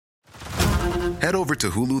Head over to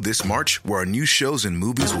Hulu this March, where our new shows and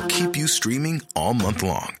movies will keep you streaming all month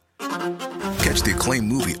long. Catch the acclaimed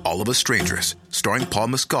movie All of Us Strangers, starring Paul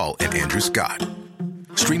Mescal and Andrew Scott.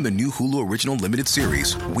 Stream the new Hulu original limited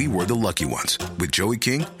series We Were the Lucky Ones with Joey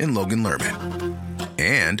King and Logan Lerman.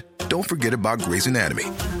 And don't forget about Grey's Anatomy.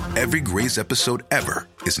 Every Grey's episode ever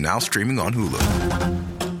is now streaming on Hulu.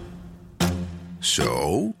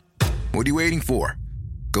 So, what are you waiting for?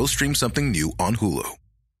 Go stream something new on Hulu.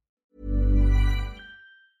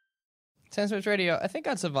 Sandwich Radio, I think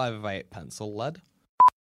I'd survive if I ate pencil lead.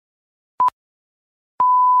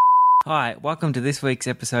 Hi, welcome to this week's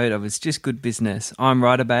episode of It's Just Good Business. I'm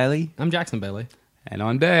Ryder Bailey. I'm Jackson Bailey. And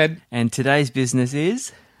I'm Dad. And today's business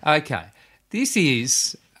is... Okay, this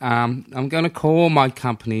is, I'm going to call my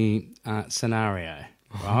company Scenario,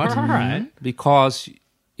 right? All right. Because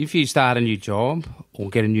if you start a new job or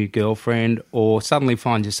get a new girlfriend or suddenly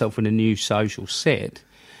find yourself in a new social set,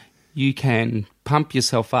 you can pump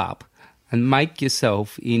yourself up and make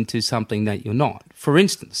yourself into something that you're not. For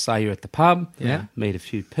instance, say you're at the pub, meet a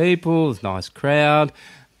few people, it's a nice crowd,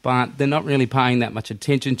 but they're not really paying that much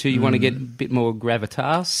attention to you. You want to get a bit more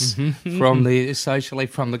gravitas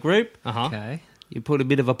from the group. Uh-huh. Okay. You put a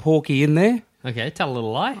bit of a porky in there. Okay, tell a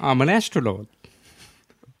little lie. I'm an astronaut.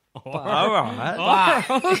 All right.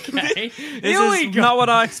 Okay. This is not what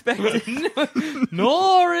I expected.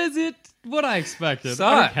 Nor is it what I expected.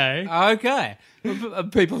 So, Okay.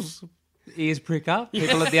 People's ears prick up.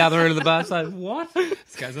 People at the other end of the bar say, what?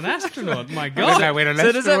 This guy's an astronaut. My I God. know we're an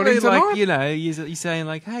So does that astronaut mean, tonight. like, you know, you're saying,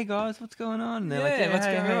 like, hey, guys, what's going on? And they're like, Yeah, what's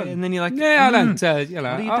hey, going hey. on? And then you're like, Yeah, I don't, what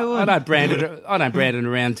are you doing? I don't brand it. I don't brand it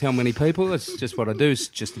around tell many people. It's just what I do. It's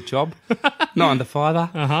just a job. 9 to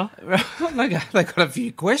 5. They got a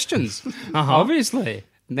few questions. Obviously.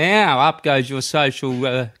 Now up goes your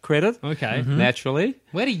social credit. Okay. Naturally.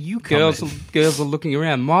 Where do you come Girls in? are looking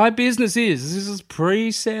around. My business this is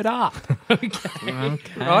pre-set up. Okay.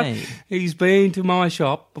 Right? He's been to my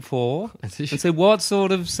shop before and said, what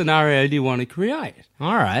sort of scenario do you want to create?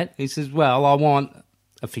 All right. He says, well, I want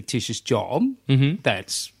a fictitious job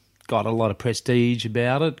that's got a lot of prestige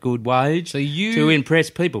about it, good wage, to impress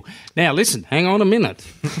people. Now, listen, hang on a minute.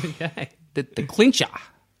 Okay. The clincher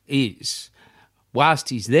is, whilst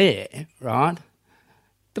he's there, right,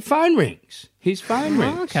 the phone rings. His phone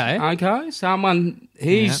rings. Okay. Okay,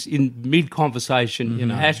 he's in mid-conversation,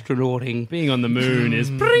 astronauting. Being on the moon is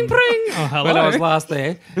pring, pring. Oh, hello. When I was last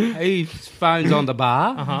there, his phone's on the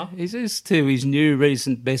bar. He says to his new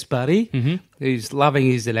recent best buddy, who's loving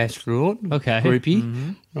he's an astronaut,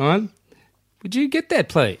 groupie, right? Would you get that,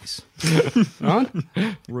 please? Right?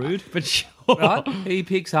 Rude, but sure. Right? He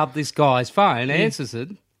picks up this guy's phone, answers it,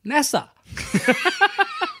 NASA.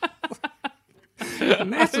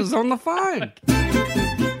 NASA's on the phone.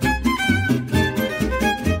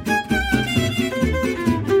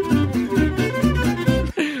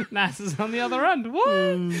 NASA's on the other end.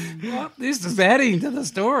 What? This is adding to the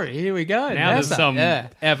story. Here we go. Now there's NASA. some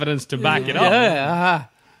evidence to back it up. Yeah.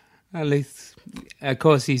 At least, of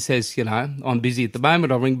course, he says, I'm busy at the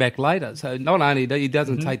moment. I'll ring back later. So not only he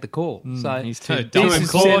doesn't take the call. So He's too this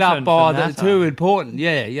is set up important by for the NASA. too important.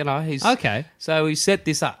 Yeah, he's Okay. So he set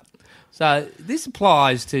this up. So this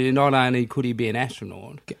applies to not only could he be an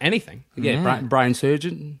astronaut, Anything. brain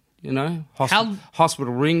surgeon,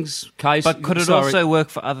 hospital rings case. But could it also work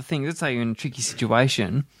for other things? Let's say you're in a tricky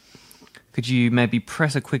situation. Could you maybe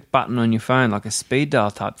press a quick button on your phone, like a speed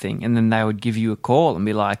dial type thing, and then they would give you a call and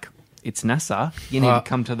be like, it's NASA. You need to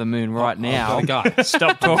come to the moon right now.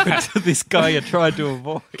 Stop talking to this guy you tried to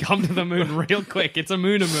avoid. Come to the moon real quick. It's a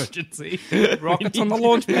moon emergency. rockets on the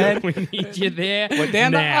launch pad? We need you there. We're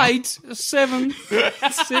down now. to 8, 7,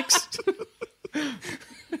 6.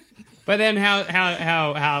 But then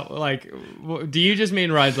how like, do you just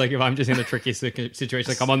mean, Raj, like if I'm just in a tricky situation,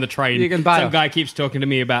 like I'm on the train, You can bail. some guy keeps talking to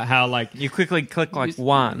me about how like, You quickly click like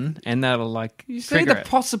one, and that'll like You see trigger the it.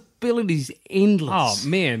 possibilities endless. oh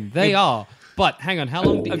man, they are. But hang on, how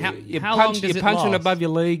long? How long does you're it punching last? above your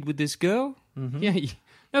league with this girl? Yeah.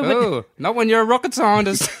 No, but Oh, not when you're a rocket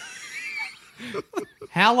scientist.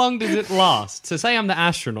 how long does it last? So say I'm the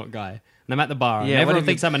astronaut guy. And I'm at the bar, and Yeah, what everyone if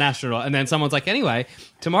thinks I'm an astronaut, and then someone's like, anyway,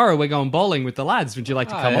 tomorrow we're going bowling with the lads. Would you like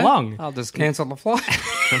to come along? I'll just cancel the flight.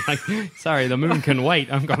 I'm like, sorry, the moon can wait.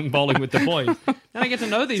 I'm going bowling with the boys. Then I get to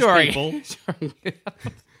know these people.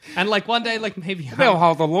 And like one day, like maybe They'll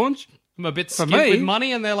hold the launch. I'm a bit For skint with me-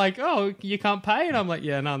 money, and they're like, oh, you can't pay? And I'm like,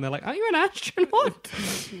 yeah, no. And they're like, are you an astronaut?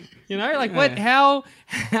 Like, what? How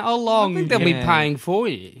long? I think they'll be paying for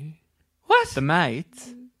you. What? The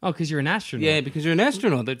mates. Oh, because you're an astronaut. Yeah, because you're an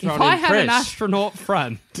astronaut. They're trying If to I impress. had an astronaut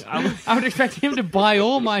friend, I would expect him to buy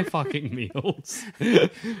all my fucking meals. I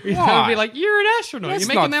would be like, "You're an astronaut. That's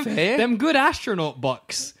You're making not fair. them good astronaut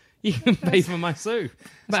bucks. You can pay for my soup."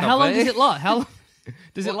 But not how long fair. does it last? How long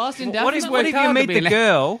does it last indefinitely? What if you hard to meet be the an-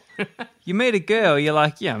 girl? You meet a girl, you're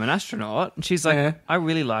like, yeah, I'm an astronaut. And she's like, Yeah. I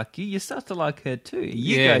really like you. You start to like her too. A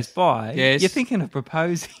year Yes. goes by. Yes. You're thinking of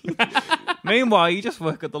proposing. Meanwhile, you just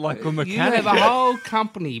work at the local You mechanic have a whole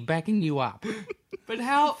company backing you up But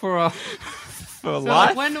how? for a for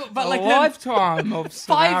Like life. when? But a like then lifetime of 5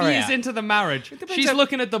 scenario. years into the marriage, depends she's on-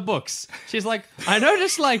 looking at the books. She's like, I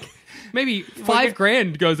noticed like maybe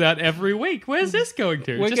 $5,000 goes out every week. Where's this going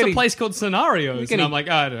to? We're Just a getting- place called Scenarios. And getting- I'm like,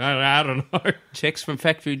 I don't know. Checks from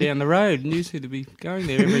factory down the road, and you seem to be going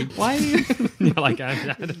there every. Why? You're like, I don't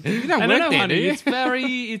don't know, work there, honey. do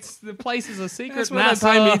you? It's the place is a secret. That's what NASA.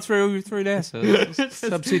 they pay me through NASA. It's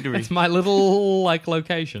subsidiary. It's my little like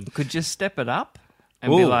location. Could just step it up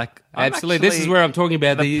and be Ooh, like, I'm absolutely. This is actually where I'm talking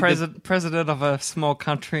about the president of a small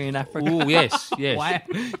country in Africa. Oh yes, yes. Wow.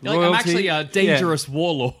 You're like, I'm Royalty. actually a dangerous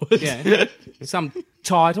warlord. Yeah. Some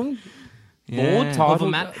title, board Of a title.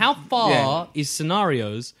 man. How far is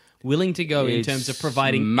Scenarios willing to go in It's terms of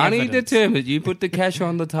providing money evidence? determined. You put the cash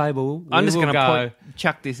on the table. I'm we just will going go. to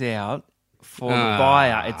chuck this out. For the Ah.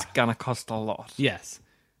 buyer, it's going to cost a lot. Yes.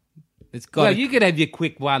 It's got Well, you could have your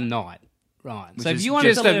quick one night, right? So if Which you is wanted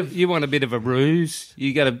just to a- live- you want a bit of a ruse.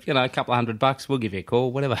 You got a couple of $100. We'll give you a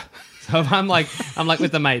call, whatever. So if I'm like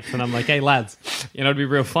with the mates and I'm like, hey lads, it'd be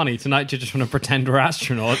real funny tonight. You just want to pretend we're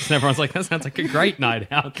astronauts, and everyone's like, that sounds like a great night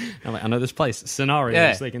out. And I'm like, I know this place, Scenarios.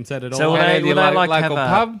 Yeah. They can set it So all. will up. they- Have your would I like to local have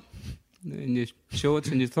a- pub in your shorts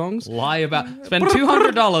and your thongs. Lie about spend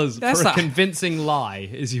 $200 That's for a a- convincing lie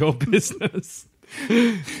is your business.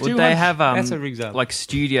 Would they have That's a rigs up. like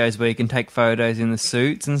studios where you can take photos in the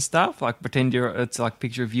suits and stuff? Like pretend it's like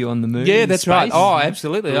picture of you on the moon. Yeah, in that's space? right. Oh,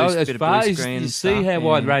 absolutely. Blue- As bit of far blue as screen you and see stuff, how yeah.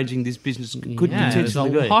 wide ranging this business could Yeah, there's a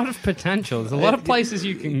potentially be. lot of potential. There's a lot of places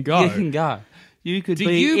you can go. You can go. You could Do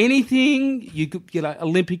be you- anything. You could,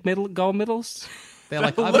 Olympic gold medals. They're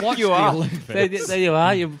like, Look I've watched you the up. Olympics. There you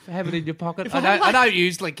are. You have it in your pocket. I don't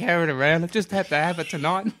usually carry it around. I just have to have it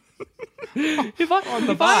tonight. If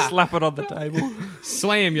I Slap it on the table.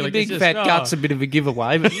 slam, you're Your like, big it's just, fat oh. gut's a bit of a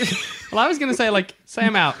giveaway, but Well, I was going to say, like, say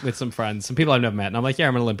I'm out with some friends, some people I've never met, and I'm like, yeah,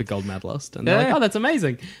 I'm an Olympic gold medalist. And they're Yeah. like, oh, that's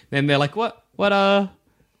amazing. Then they're like, what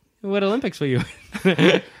Olympics were you in?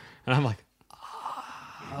 And I'm like,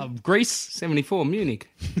 Greece. 74 Munich.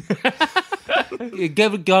 You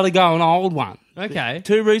got to go an old one. Okay.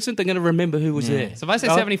 Too recent, they're going to remember who was there. So if I say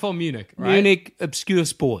Oh, 74 Munich, right? Munich, obscure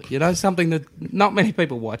sport. Something that not many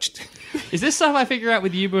people watched. Is this stuff I figure out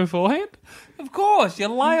with you beforehand? Of course, you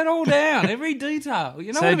lay it all down, every detail.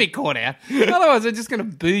 You don't So- want to be caught out. Otherwise, they're just going to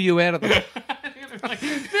boo you out of the... Like,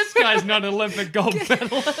 this guy's not an Olympic gold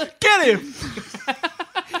medalist. Get him!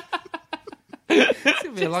 It's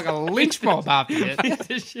going to be like a lynch mob after this. Get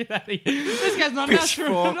the shit out of here. This guy's not an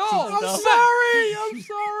astronaut at all. I'm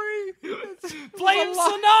sorry. Blame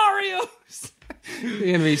scenarios. You're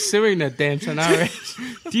going to be suing that damn scenario.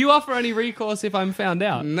 Do you offer any recourse if I'm found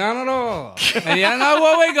out? None at all. And you know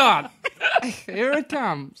what we got? Here it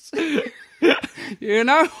comes. You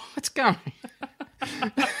know what's coming.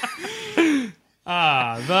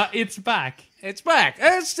 It's back. It's back.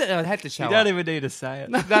 I had to show You don't up. even need to say it.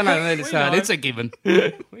 No, need to say know. it. It's a given. We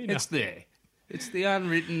know. It's there. It's the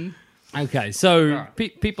unwritten. Okay, so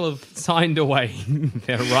people have signed away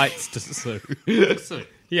their rights to sue.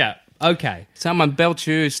 Yeah. Okay. Someone belts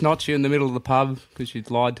you, snots you in the middle of the pub because you'd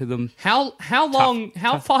lied to them. How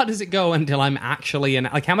far does it go until I'm actually in?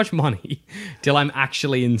 Like, how much money till I'm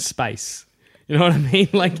actually in space? You know what I mean?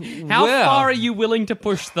 Like, how Well- far are you willing to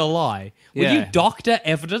push the lie? Will you Yeah. doctor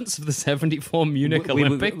evidence of the 74 Munich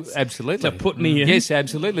Olympics? Absolutely. To put me in? Yes,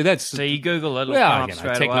 absolutely. That's So you Google it, it'll well, come up you know,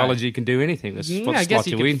 straight technology can do anything. That's what I guess slots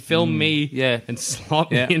you you could in. film me Yeah. and slot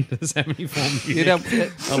Yeah. me into the 74 Munich You know,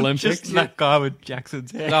 Olympics. Just that guy with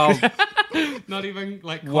Jackson's hair. oh, Not even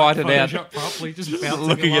like Whited quite out. Photoshop properly, just bouncing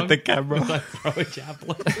Looking along. at the camera. Like throw a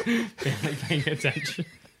javelin, barely paying attention.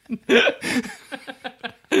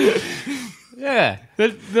 yeah.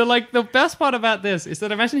 The like the best part about this is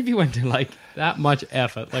that imagine if you went to like that much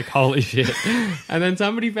effort, like holy shit, and then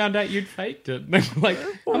somebody found out you'd faked it. And they were like,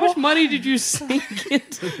 how much money did you sink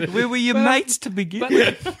into this? Where were your mates to begin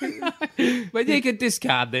with? But you could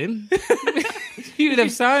discard them. You'd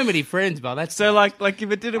have so many friends by that. So, like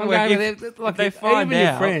if it didn't I'm work, going if, with it, like they if find even your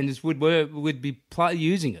out- friends would be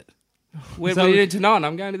using it. We're So- here tonight.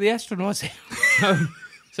 I'm going to the astronauts.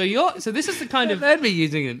 So this is the kind of They'd be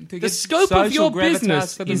using it to the get scope of your social gravitas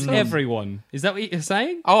business for is themselves. everyone. Is that what you're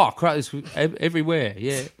saying? Oh, Christ, everywhere.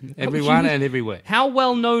 Yeah, everyone and everywhere. How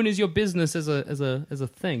well known is your business as a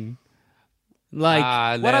thing?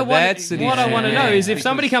 Like what I want that's an to know issue. is if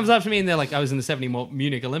somebody comes up to me and they're like, I was in the '70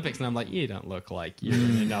 Munich Olympics, and I'm like, you don't look like you're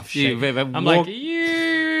in enough shape. You've ever I'm like, walked-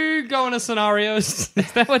 you going to scenarios?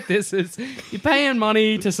 Is that what this is? You're paying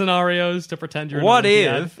money to scenarios to pretend you're an What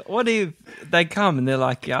Olympiad? if they come and they're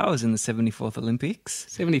like, yeah, I was in the 74th Olympics.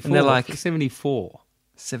 74. And they're like, 74.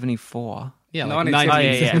 74. Yeah, like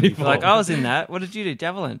 1974. 1974. Like, I was in that. What did you do?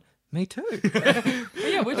 Javelin. Me too.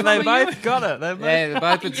 Yeah, which They one were you? both got it. They both Yeah, they're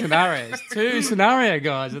both in scenarios. Two scenario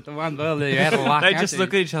guys at the one. Well, they're out of luck. They aren't just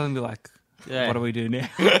look at each other and be like, Yeah. what do we do now?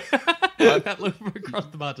 That look across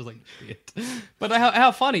the bar, just like shit. But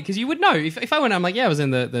how funny, because you would know if I went. I'm like, yeah, I was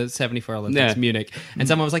in the '74 Olympics, Yeah. Munich, and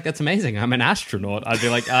someone was like, "That's amazing, I'm an astronaut." I'd be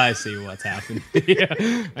like, I see what's happened here.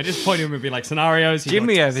 I just point to him and be like, scenarios. He's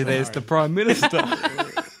Jimmy like, over there is the Prime Minister.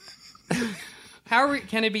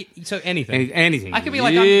 Can it be so anything? Anything. I could be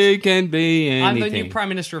like, you can be anything. I'm the new Prime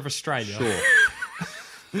Minister of Australia.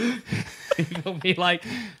 Sure. He'll be like,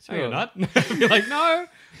 "No, you're not." I'll be like, "No,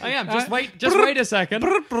 I am. Just wait a second."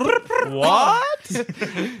 What?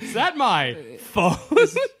 Is that my phone?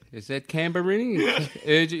 Is that Canberra ringing?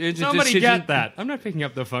 Urgent Somebody decision. get that. I'm not picking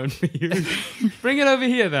up the phone for you. Bring it over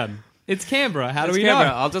here then. It's Canberra. How do It's we Canberra.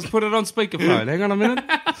 know? I'll just put it on speakerphone. Hang on a minute.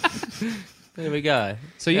 There we go.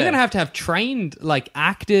 So you're Yeah. going to have trained like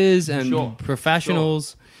actors and Sure.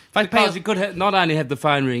 professionals. If I Because pay, you could not only have the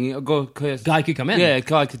phone ringing, guy could come in. Yeah, a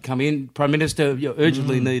guy could come in. Prime Minister, you're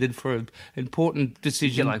urgently needed for an important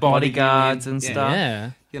decision. Get, like, body bodyguards going in. and Yeah. stuff. Yeah.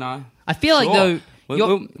 You know. I feel like Sure. though.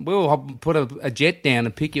 We'll put a jet down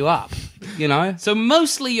and pick you up. You know. So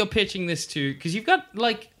mostly you're pitching this to because you've got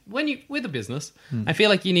like when you with a business, I feel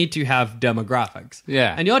like you need to have demographics.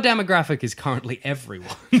 Yeah. And your demographic is currently everyone.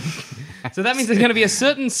 So that means there's going to be a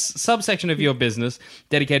certain subsection of your business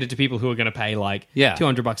dedicated to people who are going to pay like Yeah.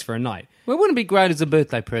 $200 for a night. Well, wouldn't it be great as a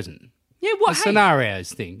birthday present? Yeah, what A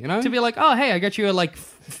scenarios thing, you know? to be like, oh hey, I got you a like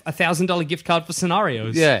 $1,000 gift card for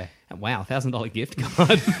scenarios. Yeah. Wow, $1,000 gift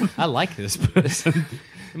card. I like this person.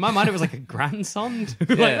 In my mind, it was like a grandson.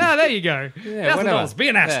 Like, Yeah. there you go. Yeah, whatever. $1,000. Be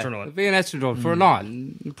an astronaut. Yeah, be an astronaut for a night.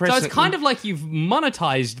 So it's kind of like you've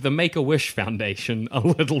monetized the Make-A-Wish Foundation a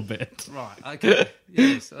little bit, right. Okay.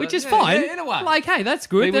 Yes. which is Yeah, fine. yeah, in a way. Like, hey, that's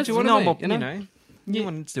good. Be what That's you wanna No, be, more, you know? you know, you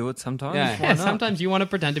want to do it sometimes. Yeah. Why Yeah, not? sometimes you want to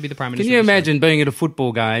pretend to be the Prime Can Minister. you of Australia. imagine being at a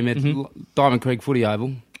football game at Diamond Creek Footy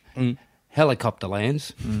Oval? Helicopter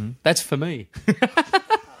lands. That's for me.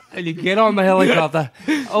 And you get on the helicopter,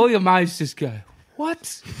 all your mates just go,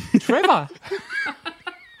 "What? Trevor?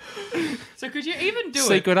 So could you even do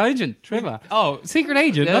Secret agent, Trevor." Oh, secret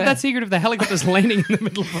agent. Yeah. Not that secret if the helicopter's landing in the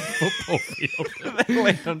middle of a football field.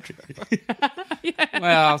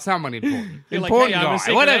 Well, someone important. You're like, Important "Hey, I'm a guy.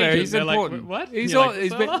 secret Whatever, agent." he's They're like, important. "What?" He's, You're all, like,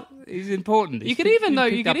 he's, "So?" he's important. You could even do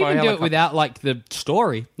it by a helicopter. without like the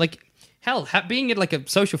story. Like hell, being at like a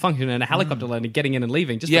social function and a helicopter landing, getting in and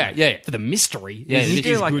leaving, just Yeah, for, yeah. for the mystery. Yeah, is You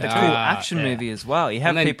do like good a too. cool action movie as well. You have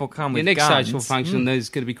And then people come your with next guns. social function, there's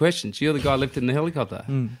going to be questions. You're the guy lifting the helicopter.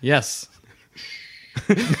 Yes.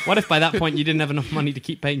 What if by that point you didn't have enough money to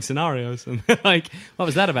keep paying scenarios? And they're like, what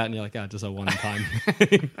was that about? And you're like, just a one time.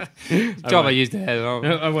 Job I used to have.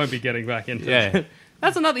 I won't be getting back into Yeah. it.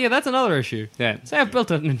 That's another issue. Yeah. Say I've built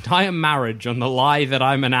an entire marriage on the lie that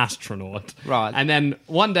I'm an astronaut. Right. And then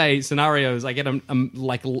one day, scenarios, I get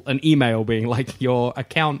like an email being like, your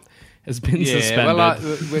account has been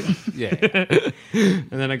suspended. yeah. And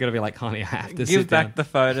then I'm going to be like, honey, I have to Give sit back down. the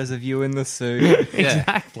photos of you in the suit.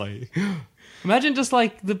 Exactly. Imagine just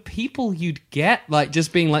like the people you'd get, like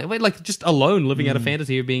just being like just alone living out a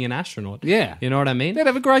fantasy of being an astronaut. Yeah. You know what I mean? They'd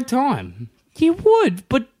have a great time. You would,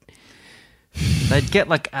 but They'd get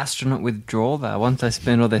like astronaut withdrawal though. Once they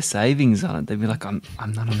spend all their savings on it, they'd be like, I'm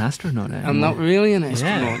not an astronaut anymore. I'm not really an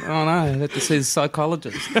astronaut. Oh no, I have to see a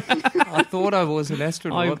psychologist. I thought I was an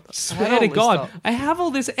astronaut. I swear to God, I have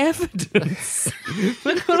all this evidence.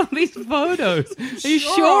 Look at all these photos. Are you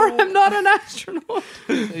sure I'm not an astronaut?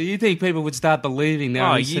 You think people would start believing that? Oh,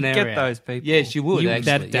 in a you'd scenario? get those people. Yes, you would.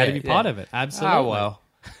 Actually, That'd be part of it. Absolutely. Oh well.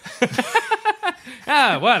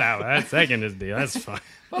 Whatever. That's second is deal. That's fine.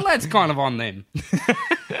 Well, that's kind of on them.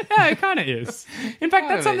 Yeah, it kind of is. In fact,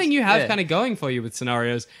 Kind that's of something is, you have yeah. kind of going for you with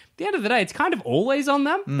scenarios. At the end of the day, it's kind of always on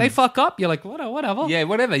them. They fuck up. You're like, whatever. Yeah,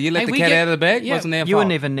 whatever. You let Hey, the we cat get- out of the bag. yeah, Wasn't their You fault.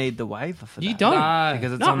 wouldn't even need the waiver for that. You don't. No.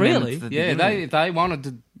 Because it's Not on them really. at the Yeah, beginning. if they wanted to.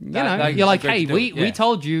 You know, you're like, hey, we told.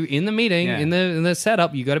 told you in the meeting, Yeah. in the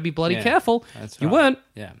setup, you got to be bloody Yeah, careful. that's You right. weren't.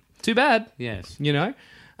 Yeah. Too bad. Yes. You know.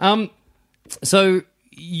 So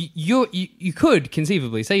you could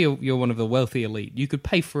conceivably say you're one of the wealthy elite. You could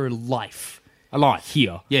pay for a life. A life.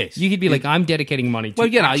 Here. Yes. You could be like, I'm dedicating money to Well,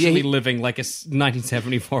 you know, actually you- living like a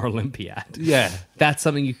 1974 Olympiad. Yeah. That's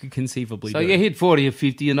something you could conceivably So do. you hit 40 or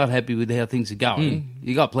 50, you're not happy with how things are going.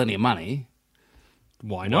 You got plenty of money.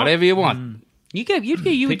 Why not? Whatever you want. You would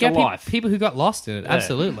Pick get a life. people who got lost in it.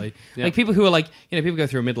 Absolutely. Yeah. Like people who are like, people go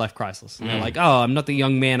through a midlife crisis. And they're like, oh, I'm not the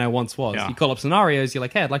young man I once was. Yeah. You call up scenarios, you're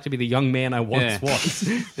like, hey, I'd like to be the young man I once Yeah.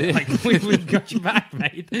 was. Like, we've got you back,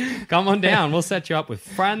 mate. Come on down. We'll set you up with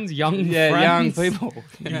friends, young Young friends. people.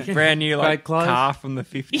 Brand new Great clothes. car from the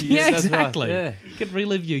 50s. Yeah, That's right. exactly. Yeah. You could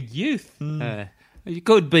relive your youth. You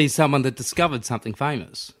could be someone that discovered something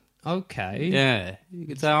famous. Okay. Yeah. You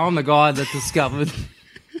could say, I'm the guy that discovered...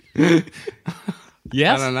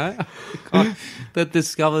 Yes. I don't know. God, that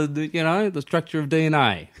discovered, the structure of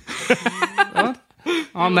DNA. What?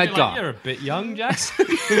 I'm that You're guy. like, you're a bit young, Jackson.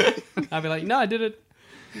 I'd be like, no, I did it.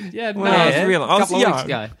 Yeah, no. Well, I was Yeah, real- I a was couple of weeks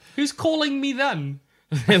young. ago. Who's calling me then?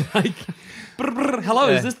 They're like, brr, brr, hello,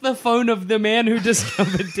 is this the phone of the man who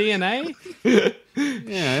discovered DNA?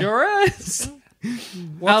 Yeah. Sure is.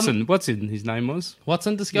 Watson, his name was.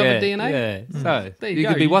 Watson discovered DNA? Yeah. So, There you go.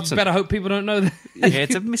 could be You Watson. better hope people don't know that. Yeah,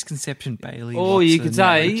 it's a misconception, Bailey. Or you Watson, could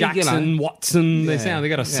say, Jackson, Watson, they Yeah. sound, they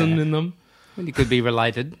got a son Yeah. in them. You could be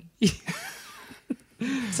related.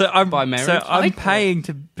 So I'm by marriage. So I'm paying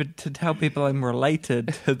to tell people I'm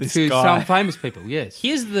related to this To guy. some famous people, yes.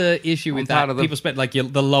 Here's the issue with I'm part that. of the- People spend like the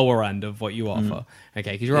lower end of what you offer.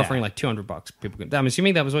 Okay, because you're Yeah. offering like $200. People can, I'm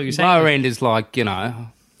assuming that was what you're saying. Lower end is like, I'm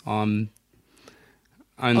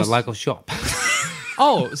own the local shop.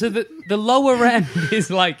 Oh, so the lower end is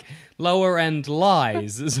like lower end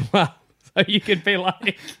lies as well. So you could be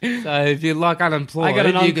like, So if you're like unemployed, I got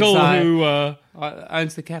an you could uncle say, who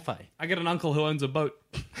owns the cafe. I got an uncle who owns a boat.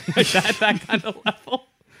 Like that kind of level.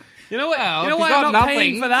 You know what? Well, you know if why you I'm got not paying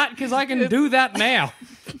nothing- for that? Because I can do that now.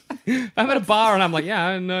 If I'm at a bar and I'm like, yeah,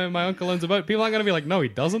 I know my uncle owns a boat. People aren't going to be like, no, he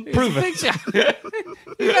doesn't. Prove it. Picture.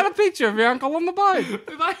 You got a picture of your uncle on the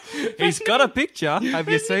boat. He's got a picture. Have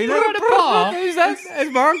you seen You're it? at a bar. Who's that?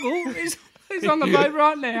 It's my uncle. He's on the boat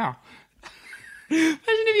right now. Imagine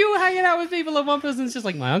if you were hanging out with people and one person's just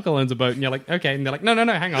like, my uncle owns a boat. And you're like, okay. And they're like, no,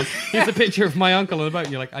 hang on. Here's a picture of my uncle on a boat.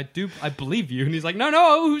 And you're like, I believe you. And he's like, no,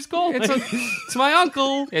 who's calling? It's my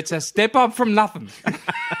uncle. It's a step up from nothing.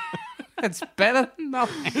 It's better than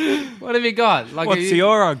nothing. What have you got? Like, What's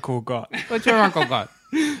your uncle got? what's your uncle got?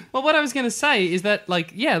 Well, what I was going to say is that,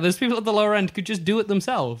 like, yeah, those people at the lower end could just do it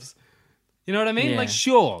themselves. You know what I mean? Yeah. Like,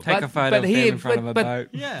 Sure. Take a photo of them in front of a boat.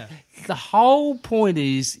 yeah. The whole point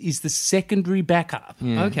is the secondary backup.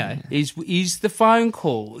 Okay. Is the phone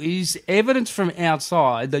call, is evidence from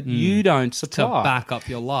outside that you don't To supply. back up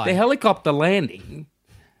your lie. The helicopter landing.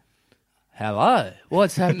 Hello.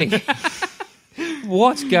 What's happening?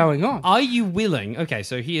 What's going on? Are you willing? Okay,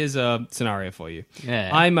 so here's a scenario for you. Yeah.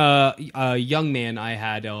 I'm a young man. I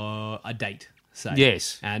had a date, say.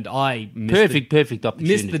 Yes. And I missed Perfect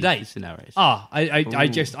opportunity. missed the date. Scenarios.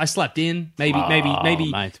 I slept in. Maybe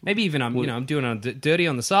mate. even I'm doing a dirty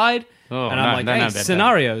on the side. Oh, and no, I'm like, don't know hey, about that.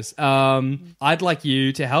 scenarios. I'd like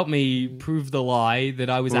you to help me prove the lie that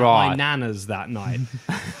I was at my Right. nana's that night.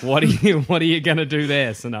 What are you gonna do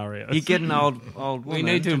there? Scenarios. You get an old woman. We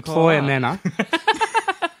need to call employ a up. nana.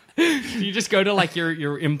 You just go to like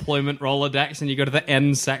your employment Rolodex and you go to the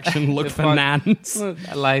N section, look for find- nans.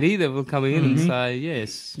 A lady that will come in and say,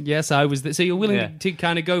 yes. Yes, I was there. So you're willing Yeah. to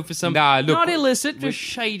kind of go for some No, look, not illicit, just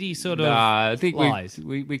shady sort of I think lies.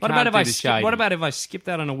 we What can't about if do I the skip, shade. what about if I skipped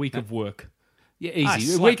out on a week of work? Yeah, I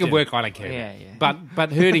easy. A slept week of in. work, I don't care. Yeah, about. yeah.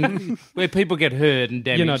 But hurting, where people get hurt and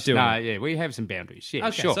damaged. You're not doing No, it. yeah, we have some boundaries. Yeah,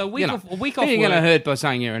 Okay, sure. so a week off Who work. are you going to hurt by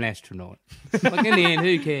saying you're an astronaut? Like in the end,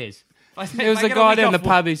 who cares? There was I a get a guy week down the off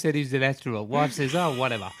pub who said he's an astronaut. Wife says, oh,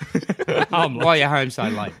 whatever. I'm Why are you home so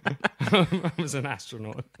late? I was an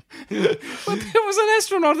astronaut. There was an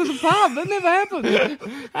astronaut at the pub. That never happened.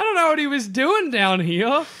 I don't know what he was doing down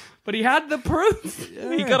here, but he had the proof.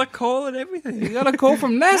 You got a call and everything. You got a call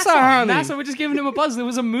from NASA, honey. NASA were just giving him a buzz. There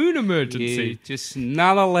was a moon emergency. Yeah, just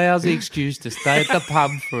another lousy excuse to stay at the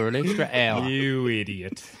pub for an extra hour. You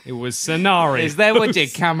idiot. It was scenario. Is that what you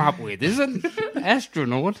come up with, is it?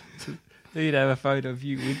 Astronaut? You'd have a photo of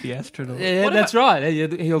you with the astronaut. Yeah, that's right.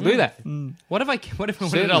 He'll do that. What if I wanted to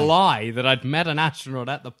Certainly. lie that I'd met an astronaut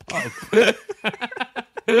at the pub?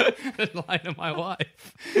 And lie to my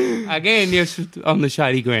wife. Again, you're on the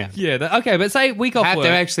shady ground. Yeah, okay, but say week off Have work.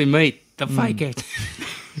 to actually meet the fake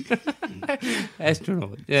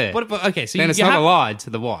astronaut. Yeah. What if, okay, so Then you it's not have, a lie to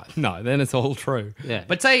the wife. No, then it's all true. Yeah.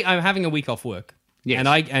 But say I'm having a week off work. Yes.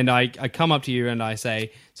 And I come up to you and I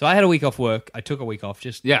say, so I had a week off work. I took a week off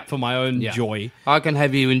just for my own joy. I can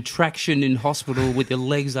have you in traction in hospital with your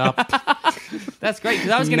legs up. That's great,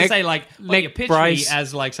 because I was going to say, like, you pitch brace. me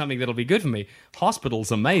as, like, something that'll be good for me.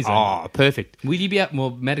 Hospital's amazing. Oh, perfect. Will you be at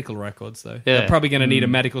more medical records, though? Yeah. They're probably going to need a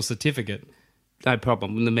medical certificate. No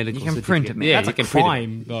problem with the medical You can certificate. print it, man. Yeah, That's you a can print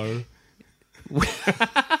crime, though.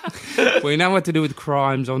 it. We know what to do with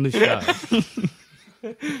crimes on the show. I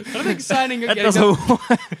don't think signing That doesn't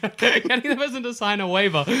getting the person to sign a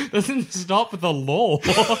waiver doesn't stop the law.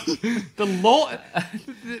 The law,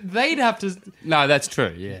 they'd have to. No, that's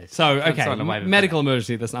true. Yeah. So Can't okay, sign a waiver for medical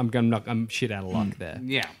emergency. This I'm shit out of luck there.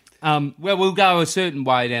 Yeah. Um, Well, we'll go a certain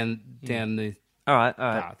way down the All right.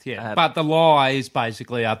 path. Yeah. But the law is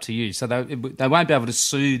basically up to you. So they won't be able to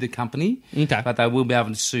sue the company. Okay. But they will be able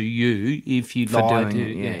to sue you if you for lie doing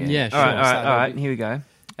to. it. Yeah, sure. All right. So All right. Here we go.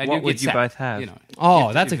 And What you'll would get you sacked, both have? You know.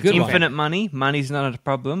 Oh, that's a good one. Infinite money. Money's not a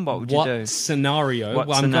problem. What would you What do? scenario? What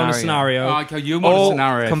Well, I'm going to scenario? scenario Okay, you want a Or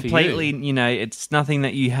scenario completely, for you. you know, it's nothing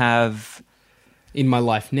that you have, in my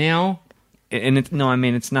life now. and it's no, I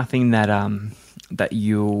mean, it's nothing that that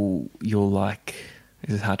you'll like.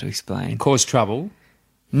 This is hard to explain. Cause trouble.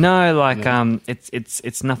 No, like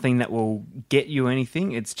it's nothing that will get you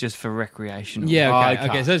anything. It's just for recreational. Yeah. Okay. okay.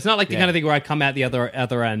 Okay. So it's not like the Yeah. kind of thing where I come out the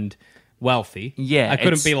other end wealthy. Yeah, I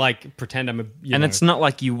couldn't it's- be like pretend I'm a. You And know, it's not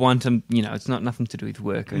like you want to, you know, it's not nothing to do with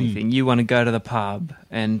work or anything. You want to go to the pub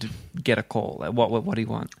and get a call. Like, what do you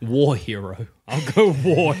want? war hero. I'll go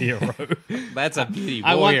war hero. That's a beauty.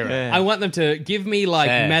 I want, Yeah. I want them to give me like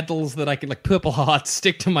Yeah. medals that I can, like Purple Hearts,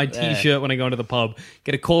 stick to my T-shirt when I go into the pub.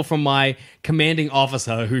 Get a call from my commanding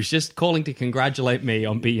officer who's just calling to congratulate me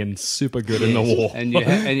on being super good in the war. And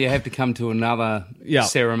you have to come to another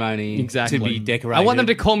ceremony Exactly. to be decorated. I want them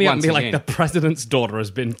to call me up and once be like, again. "The president's daughter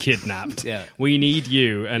has been kidnapped. Yeah. We need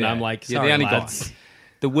you." And Yeah. I'm like, You're "Sorry, the only lads. guy.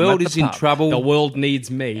 The world at is the in pub. trouble, The world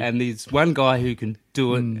needs me." and there's one guy who can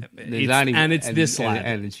do it. There's only, it's this lad.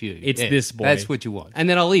 and it's you. It's Yeah. this boy. That's what you want. And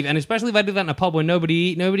then I'll leave. And especially if I do that in a pub where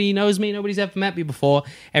nobody knows me, nobody's ever met me before.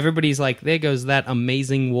 Everybody's like, there goes that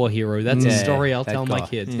amazing war hero. That's a Yeah, story I'll that tell my guy.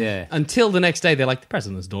 kids. Yeah. Until the next day, they're like, the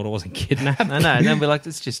president's daughter wasn't kidnapped. I know. And then we're like,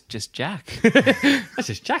 it's just Jack. That's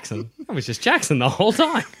just Jackson. That was just Jackson the whole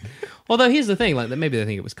time. Although here's the thing, like maybe they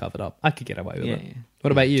think it was covered up. I could get away with Yeah, it. yeah.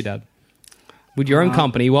 What about you, Dad? With your own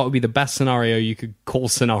company, what would be the best scenario you could call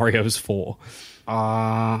scenarios for?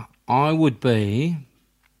 I would be.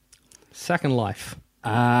 Second Life.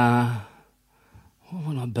 What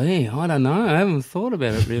would I be? I don't know. I haven't thought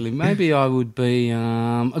about it really. Maybe I would be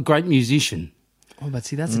a great musician. Oh, but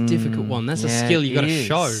see, that's a difficult one. That's a yeah, skill you got to it is.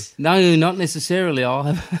 show. No, not necessarily. I'll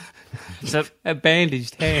have So a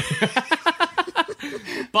bandaged hand.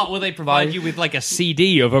 But will they provide you with like a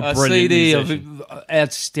CD of a A brilliant CD musician? of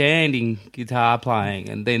outstanding guitar playing,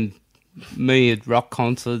 and then me at rock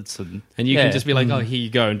concerts, and And you yeah. can just be like, oh, here you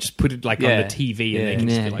go, and just put it like on Yeah. the TV, and Yeah. they can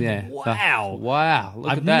just be Yeah. like, yeah. wow. wow,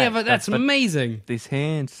 look I've at that. never, that's But- amazing. this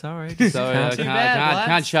hand, sorry. Sorry, I Too can't, bad, can't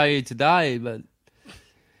lads. show you today, but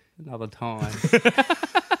another time.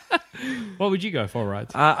 What would you go for, right?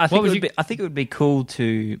 I What would I think it would be cool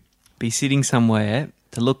to be sitting somewhere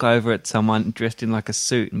to look over at someone dressed in like a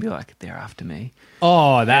suit and be like, they're after me.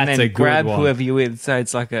 Oh, that's and then a good grab one. whoever you're with. So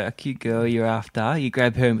it's like a cute girl you're after. You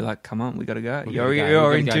grab her and be like, come on, we got to go. You're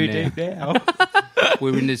gotta in go too now." deep now.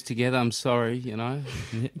 We're in this together. I'm sorry, you know.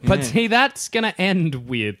 But see, that's going to end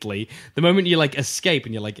weirdly. The moment you like escape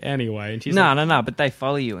and you're like, anyway. And she's No, like, no, but they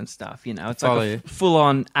follow you and stuff, you know. It's Follow like you. a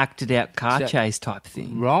full-on acted-out car So- chase type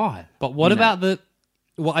thing. Right. but what you know. about the.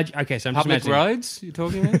 Well, okay, so I'm just Public imagining. roads you're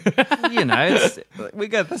talking about? You know, it's, we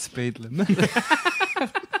got the speed limit.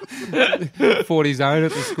 40 zone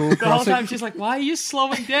at the school The whole crossing. time she's like, why are you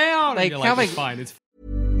slowing down? They And you're like, coming. it's fine. It's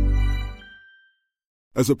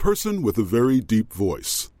As a person with a very deep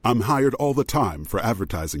voice, I'm hired all the time for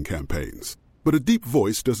advertising campaigns. But a deep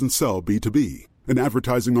voice doesn't sell B2B, and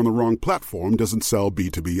advertising on the wrong platform doesn't sell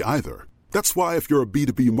B2B either. That's why if you're a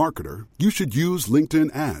B2B marketer, you should use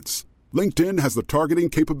LinkedIn ads. LinkedIn has the targeting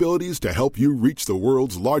capabilities to help you reach the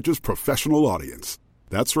world's largest professional audience.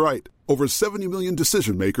 That's right, over 70 million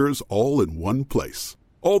decision makers all in one place.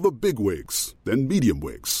 All the big wigs, then medium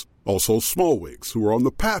wigs, also small wigs who are on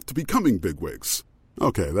the path to becoming big wigs.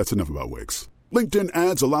 Okay, that's enough about wigs. LinkedIn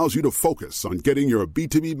ads allows you to focus on getting your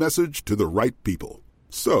B2B message to the right people.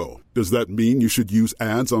 So, does that mean you should use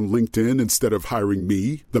ads on LinkedIn instead of hiring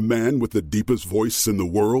me, the man with the deepest voice in the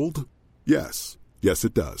world? Yes. Yes,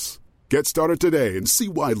 it does. Get started today and see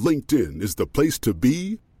why LinkedIn is the place to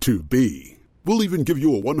be to be. We'll even give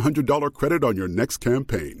you a $100 credit on your next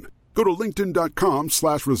campaign. Go to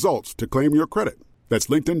linkedin.com/results to claim your credit. That's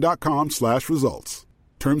linkedin.com/results.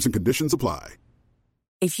 Terms and conditions apply.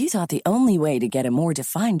 If you thought the only way to get a more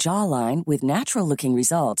defined jawline with natural-looking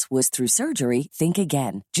results was through surgery, think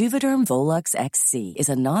again. Juvederm Volux XC is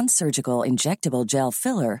a non-surgical injectable gel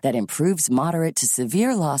filler that improves moderate to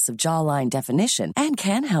severe loss of jawline definition and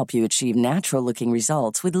can help you achieve natural-looking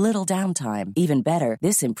results with little downtime. Even better,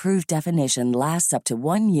 this improved definition lasts up to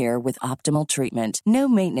 1 year with optimal treatment. No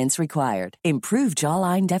maintenance required. Improve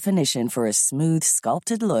jawline definition for a smooth,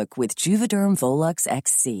 sculpted look with Juvederm Volux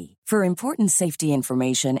XC. For important safety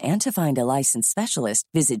information and to find a licensed specialist,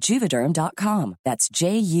 visit Juvederm.com. That's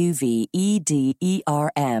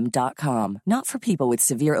JUVEDERM.com. Not for people with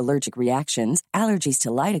severe allergic reactions, allergies to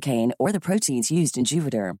lidocaine, or the proteins used in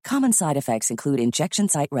Juvederm. Common side effects include injection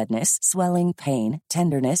site redness, swelling, pain,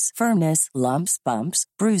 tenderness, firmness, lumps, bumps,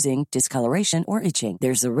 bruising, discoloration, or itching.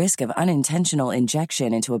 There's a risk of unintentional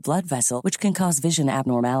injection into a blood vessel, which can cause vision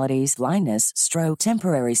abnormalities, blindness, stroke,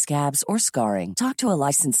 temporary scabs, or scarring. Talk to a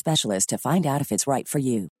licensed specialist to find out if it's right for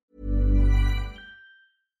you.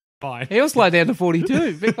 Fine. He'll slow down to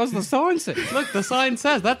 42 because the sign says. Look, the sign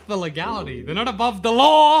says that's the legality. They're not above the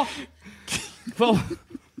law. Well,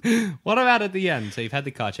 what about at the end? So you've had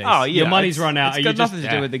the car chase. Oh, yeah. Your money's run out. It's got nothing to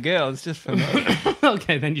do with the girl. It's just for me.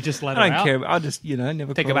 Okay, then you just let her I don't out. care. I'll just,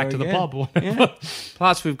 never Take call her back to the again. pub. Or whatever.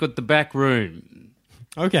 Plus, we've got the back room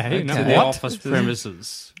Okay. to Now the what? office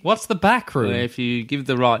premises. What's the back room? Where if you give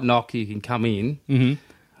the right knock, you can come in. Mm-hmm.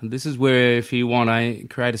 And this is where if you want to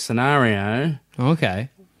create a scenario Okay.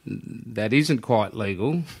 that isn't quite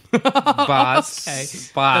legal, but The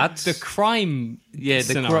crime.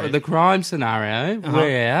 scenario. the crime scenario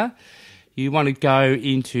where you want to go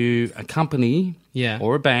into a company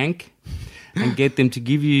or a bank and get them to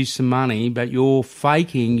give you some money, but you're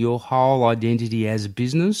faking your whole identity as a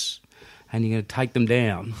business, and you're going to take them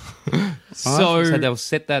down. Right? So they'll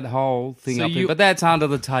set that whole thing So up, you- but that's under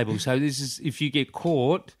the table. So this is if you get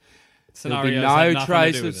caught, there'll be Scenarios have no nothing to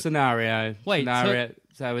trace do of with it. scenario. Wait, scenario.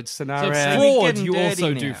 So it's So scenario. fraud, getting you dirty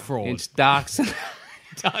also do now. fraud. It's dark scenario.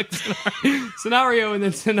 Dark scenario and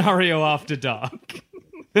then scenario after dark.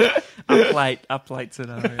 Up late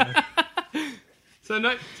scenario.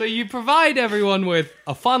 So you provide everyone with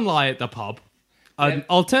a fun lie at the pub, an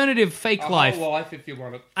alternative fake life, if you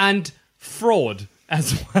want it. and fraud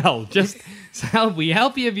as well. Just so we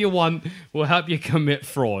help you if you want. We'll help you commit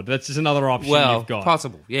fraud. That's just another option Well, you've got.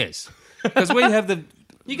 possible, yes. Because we have the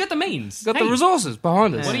You got the means. the Hey, resources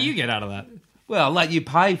behind us. What do you get out of that? Well, like you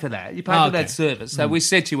pay for that. You pay Oh, for that okay. service. So we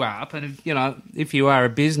set you up, and if you are a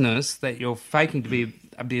business that you're faking to be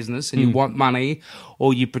a business and you want money,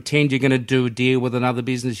 or you pretend you're going to do a deal with another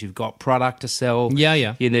business, you've got product to sell.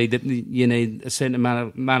 Yeah. You need a certain amount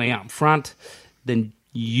of money up front. Then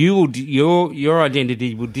your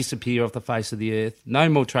identity will disappear off the face of the earth. No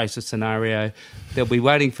more trace of scenario. They'll be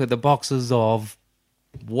waiting for the boxes of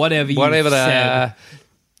Whatever whatever you they said. are,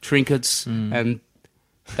 trinkets, and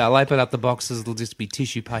they'll open up the boxes. It'll just be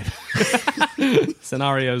tissue paper.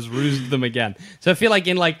 Scenarios rused them again. So I feel like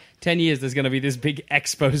in 10 years there's going to be this big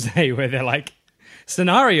expose where they're like,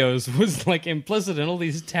 scenarios was implicit in all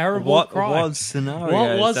these terrible What crimes. was scenarios?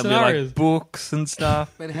 What was There'll be, scenarios? books and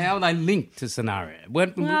stuff. But how are they linked to scenario?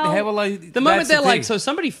 How will they? The moment that's they're thing. so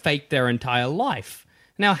somebody faked their entire life.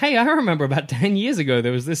 Now, hey, I remember about 10 years ago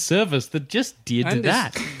there was this service that just did And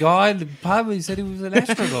that. this guy at the pub, he said he was an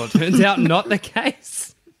astronaut. Turns out not the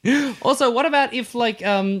case. Also, what about if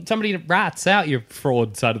somebody rats out your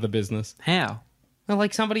fraud side of the business? How? Well,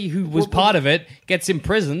 somebody who was part of it gets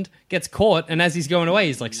imprisoned, gets caught, and as he's going away,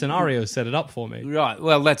 he's like, scenario set it up for me. Right.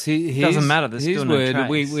 Well, that's his. Doesn't matter, there's his still no word.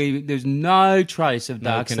 trace. There's no trace of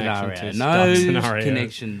dark connection scenario. to No dark scenario.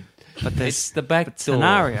 connection. But there's It's the back door.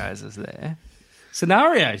 scenarios is there.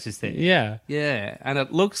 Scenarios is there. Yeah. Yeah, and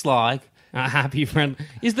it looks like A happy friend.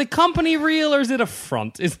 Is the company real or is it a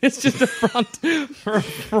front? Is this just a front for a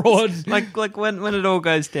fraud? Like when it all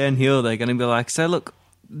goes downhill, they're going to be like, so look,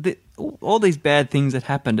 all these bad things that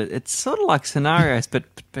happened, it's sort of like scenarios, but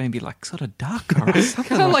maybe sort of darker or something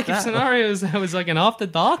Kind of like if that. scenarios was an after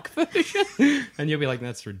dark version, and you'll be like,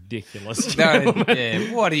 "That's ridiculous." no.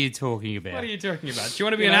 Yeah. What are you talking about? What are you talking about? Do you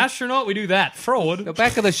want to be an astronaut? We do that. Fraud. The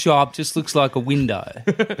back of the shop just looks like a window,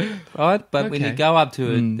 right? But when you Okay. go up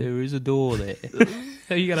to it, there is a door there.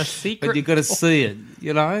 So you got a secret. But you've got to see it,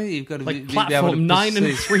 You've got to like be able to platform 9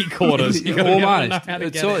 perceive. 3/4. You got to Almost. know how to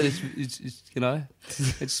It's get all, it.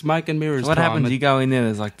 it's smoke and mirrors. What time. happens? You go in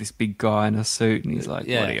there, there's this big guy in a suit, and he's like,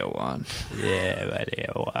 Yeah. what do you want? Yeah, what do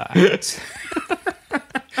you want?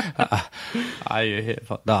 Are you here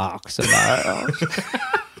for dark scenarios?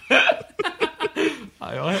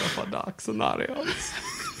 I am here for dark scenarios.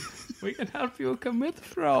 We can help you commit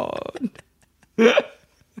fraud.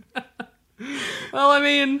 Well, I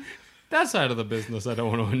mean, that side of the business I don't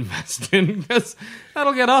want to invest in because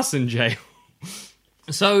that'll get us in jail.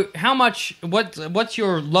 So, how much? What's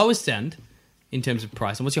your lowest end in terms of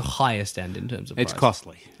price, and what's your highest end in terms of price? It's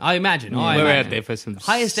costly. I imagine. We're out there for some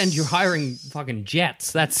highest end. You're hiring fucking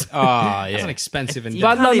jets. That's that's an expensive You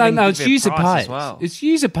endeavor. But can't no, even it's give it user price as pays. well. It's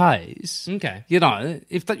user pays. Okay. You know,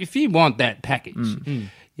 if you want that package,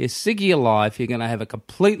 you're sick of your life, you're going to have a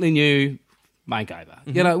completely new makeover.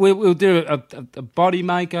 You know, we'll do a body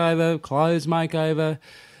makeover, clothes makeover,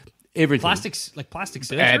 everything. Plastic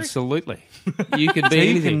surgery. Absolutely. You could be You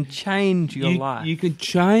anything. can change your life. You could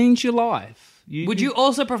change your life. Would you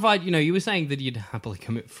also provide? You were saying that you'd happily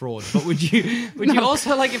commit fraud, but would you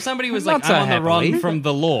also, like, if somebody was like, Not so I'm on the happily. run from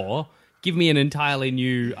the law, give me an entirely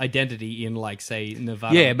new identity in, like, say,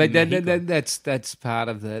 Nevada? Yeah, but Mexico. that's part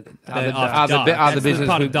of the After other dark. That's business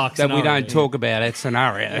part of dark that we scenario, don't talk about at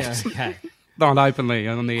scenarios. Okay. Not openly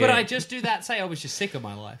on the Could air. I just do that? Say I was just sick of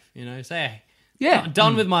my life. Say, hey, Yeah. I'm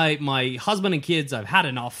done with my husband and kids. I've had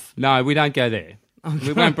enough. No, we don't go there.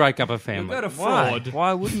 We won't break up a family. Go to Why? fraud.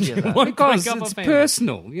 Why wouldn't you? Though? Because break up a it's family.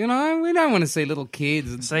 personal, you know. We don't want to see little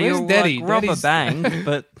kids. So Where's you're Daddy? like rubber Daddy's, banged,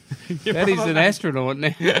 but Daddy's an astronaut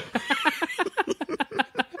now.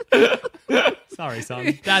 Sorry,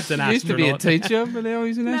 son. Dad's an He used to be a astronaut. teacher, but now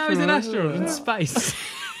he's an Now astronaut. he's an astronaut in space.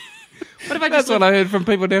 What if I That's just what I heard from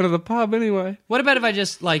people down at the pub anyway. What about if I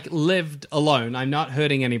just, like, lived alone? I'm not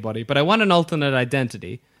hurting anybody, but I want an alternate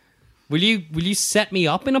identity. Will you set me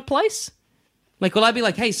up in a place? Like, will I be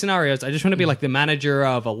like, hey, scenarios, I just want to be like the manager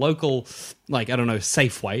of a local, like, I don't know,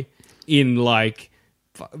 Safeway in, like,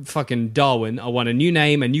 fucking Darwin. I want a new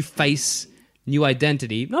name, a new face, new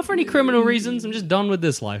identity. Not for any criminal reasons. I'm just done with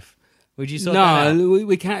this life. Would you sort that out? No,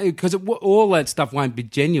 we can't, because all that stuff won't be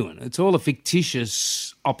genuine. It's all a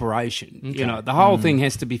fictitious operation. You know, the whole thing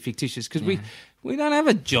has to be fictitious because we don't have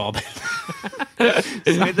a job.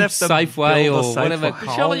 Safeway build a or whatever.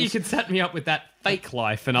 Safeway. Surely you could set me up with that fake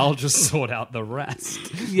life and I'll just sort out the rest.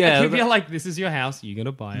 Yeah, Like, if but- you're like, this is your house, you're going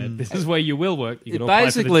to buy it. This is where you will work. You're going to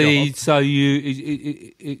apply for the Basically, job. so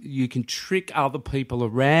you can trick other people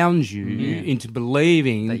around you into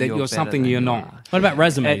believing that you're better something than you're you not. are. What about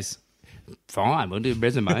resumes? Fine, we'll do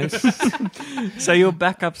resumes. so you'll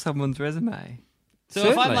back up someone's resume. So if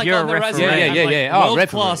I'm Certainly. like You're on a the referee. resume, I'm like Oh,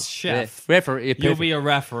 world-class chef, Yeah. Referee. Yeah, you'll perfect. be a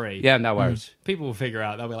referee. Yeah, no worries. People will figure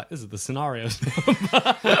out. They'll be like, this is the scenarios.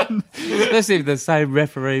 Especially if the same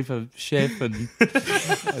referee for chef and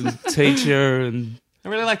teacher and I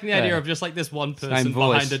really like the idea Yeah. of just like this one Same person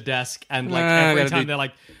voice. behind a desk and like No, every gotta time do- they're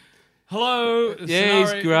like, hello. Yeah, he's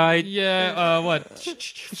scenario- great. Yeah, what? Flick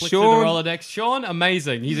through Sean. the Rolodex. Sean,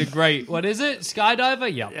 amazing. He's a great, what is it?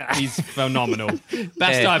 Skydiver? Yeah, he's phenomenal.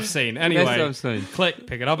 Best Yeah. I've seen. Anyway, Best I've seen. click,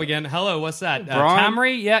 pick it up again. Hello, what's that? Brian?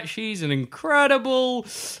 Tamri? Yeah, she's an incredible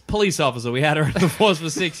police officer. We had her in the force for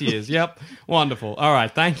 6 years. Yep, wonderful. All right,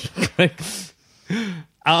 thank you. Click.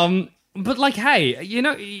 But like, hey,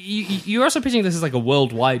 you're also pitching this as like a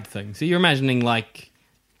worldwide thing. So you're imagining like,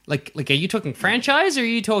 are you talking franchise or are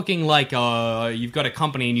you talking like you've got a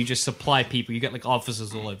company and you just supply people? You get like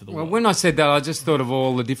offices all over the Well, world. when I said that, I just thought of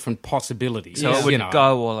all the different possibilities. So it would you know.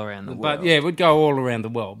 go all around the world. But yeah, it would go all around the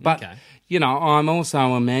world. But Okay. I'm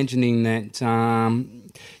also imagining that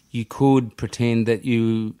you could pretend that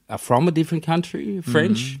you are from a different country,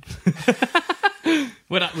 French.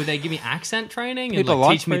 Would they give me accent training and People like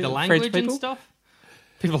like teach me the French language and people? stuff?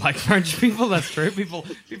 People like French people. That's true. People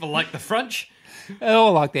like the French. They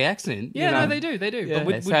all like the accent. Yeah, you know. no, they do. They do. Yeah, But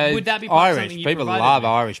would so that be part of Irish? something you People provided love me?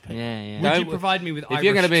 Irish people. Yeah, yeah. Would Don't- you provide me with If Irish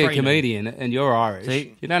you're going to be training? a comedian and you're Irish,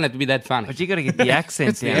 See- you don't have to be that funny. But you got to get the accent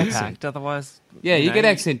It's the down accent. packed, otherwise. Yeah, you know, get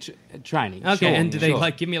accent training. Okay, sure, and do they sure.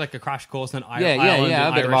 like give me like a crash course on Yeah, Ireland a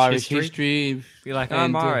and bit of Irish history. Be like, And,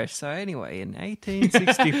 I'm Irish. So anyway, in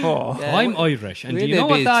 1864, I'm Irish, and Where do you there know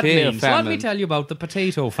what be a that potato means? Let me famine? tell you about the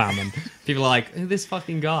potato famine. People are like, this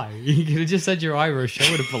fucking guy. You could have just said you're Irish. I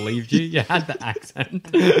would have believed you. You had the accent.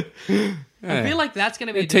 I feel like that's going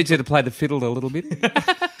to be... They teach you to play the fiddle a little bit.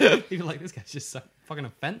 People are like, this guy's just so fucking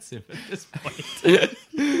offensive at this point.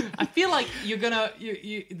 I feel like you're going to...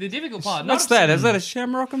 The difficult part... What's not- that? Is that a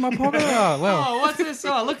shamrock in my pocket? Oh, well. Oh, what's this?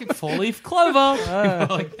 Oh, look at four-leaf clover. People are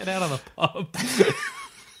like, get out of the pub.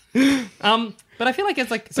 But I feel like it's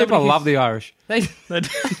like... somebody People who's- love the Irish. They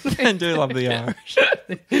do love the Irish.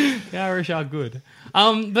 The Irish are good.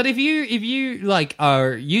 But if you like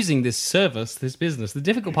are using this service, this business, the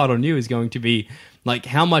difficult part on you is going to be like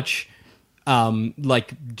how much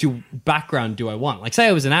background do I want? Like say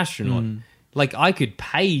I was an astronaut. Like I could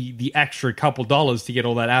pay the extra couple dollars to get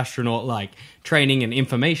all that astronaut like training and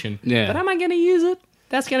information. Yeah. But am I going to use it?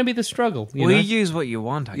 That's going to be the struggle. You Well, know? you use what you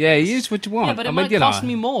want, I Yeah, guess. use what you want. Yeah, but it might cost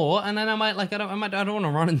me more, and then I might I don't want to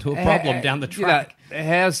run into a problem down the track.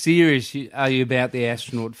 How serious are you about the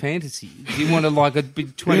astronaut fantasy? Do you want to like a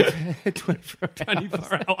big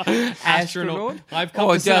 24-hour astronaut. I've come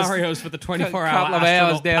Or to just scenarios for the 24-hour couple of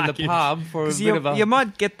hours astronaut down package. the pub for a bit You, of a... you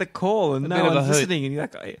might get the call and a no bit of a one's hoot. listening, and you're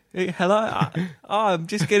like, hey, hello, I'm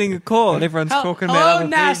just getting a call, and everyone's talking Hello,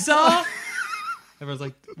 about other things. NASA. Everyone's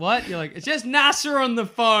like, "What?" You're like, "It's just NASA on the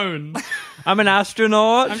phone." I'm an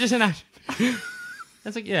astronaut. I'm just an astronaut.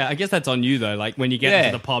 That's like, yeah. I guess that's on you though. Like when you get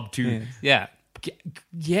Yeah. to the pub too. Yeah.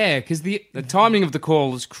 Yeah, because The timing of the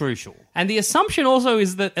call is crucial. and the assumption also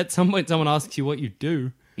is that at some point someone asks you what you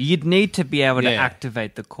do. You'd need to be able to Yeah.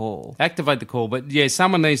 activate the call. Activate the call, but yeah,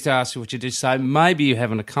 someone needs to ask you what you do. So maybe you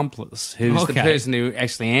have an accomplice who's the Okay. person who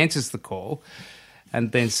actually answers the call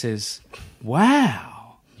and then says, wow,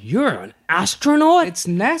 You're an astronaut. it's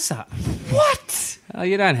NASA. What? Oh,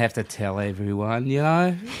 you don't have to tell everyone, you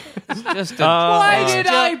know. It's just a, Why did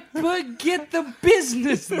I get the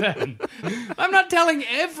business then? I'm not telling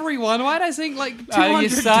everyone. Why did I think like $200? Oh, you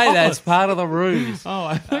say that's part of the ruse. Oh,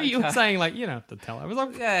 I thought you were saying like you don't have to tell. I was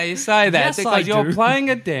like, Yeah, you say that Yes, because I you're do. playing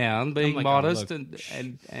it down, being like, oh, modest look.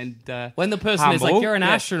 and when the person is like, humble. "You're an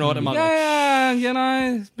Yeah. astronaut," I'm like, Yeah, you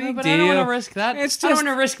know, it's a big "No, but deal. I don't want to risk that. It's I don't just-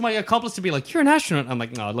 want to risk my accomplice to be like, "You're an astronaut." I'm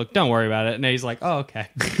like, "No, look, don't worry about it." And he's like, "Oh, okay."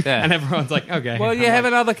 Yeah. And everyone's like, "Okay." Well, I'm you like, have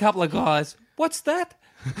another couple of guys. What's that?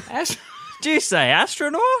 Do you say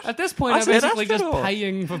astronaut? At this point, I I'm said basically just astronaut.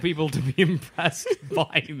 paying for people to be impressed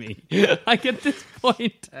by me. Like at this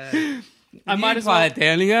point, I might as play well.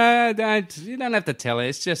 it down. You don't have to tell it.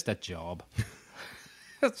 It's just a job.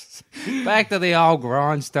 Back to the old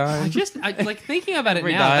grindstone. I like thinking about it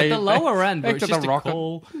Every now. At day. the lower end, where Back it's to just the a rocket.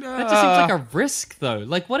 call. That just seems like a risk, though.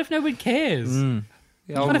 Like, what if nobody cares?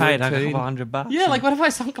 The old Paid like routine. $200. Yeah, like what if I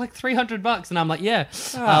sunk like $300 and I'm like, yeah,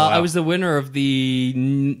 I was the winner of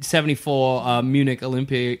the '74 Munich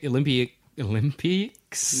Olympics.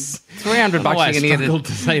 $300 Oh, I you're gonna get struggled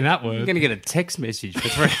to say that you're word. gonna get a text message for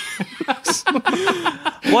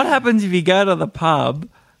 $300. What happens if you go to the pub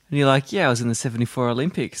and you're like, yeah, I was in the 74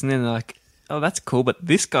 Olympics, and then they're like, oh, that's cool, but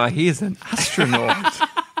this guy here's an astronaut.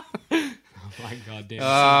 My God damn.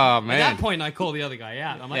 Oh At man, that point, I call the other guy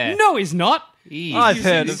out. I'm like, Yeah. no, he's not. I've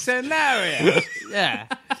heard the of scenario. Yeah,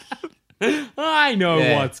 I know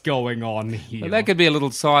Yeah. what's going on here. well, that could be a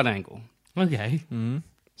little side angle. Okay.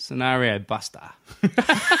 Scenario buster.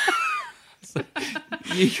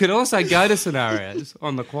 You could also go to scenarios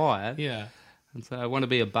on the quiet Yeah. and say, I want to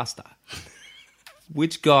be a buster.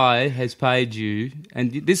 Which guy has paid you?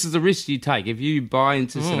 And this is the risk you take. If you buy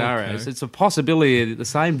into scenarios, okay. it's a possibility that at the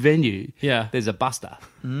same venue, Yeah. there's a buster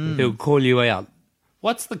who'll call you out.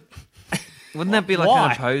 What's the? Wouldn't that be like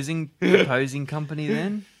Why? an opposing company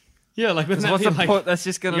then? Yeah, like what's What's the point? That's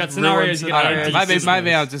just going you to got scenarios, you got scenarios. ideas.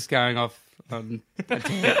 Maybe I'm just going off on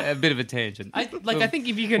a bit of a tangent. I think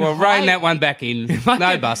if you can. Well, rein that one back in. If I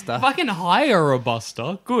No can- buster. If I can hire a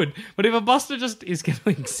buster, good. But if a buster just is going to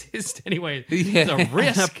exist anyway, it's a a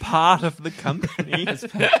risk. part of the company.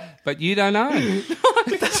 But you don't know.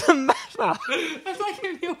 It doesn't matter. It's like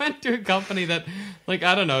if you went to a company that, like,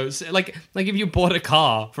 I don't know, like if you bought a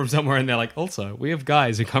car from somewhere and they're like, also, we have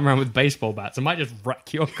guys who come around with baseball bats and might just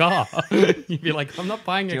wreck your car. You'd be like, I'm not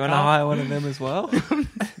buying Do a you car. want to hire one of them as well?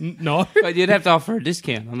 No. But you'd have to offer a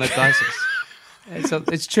discount on that basis.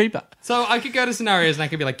 It's cheaper. So I could go to scenarios and I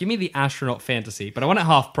could be like, give me the astronaut fantasy, but I want it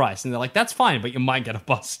half price. And they're like, that's fine, but you might get a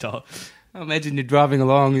buster. Imagine you're driving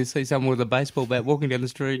along, you see someone with a baseball bat walking down the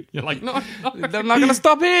street. You're like, no, I'm not going to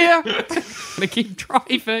stop here. I'm gonna keep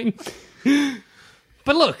driving.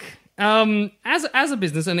 But look, as a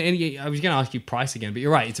business, and I was going to ask you price again, but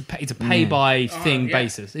you're right. It's a pay by thing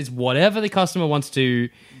basis. It's whatever the customer wants to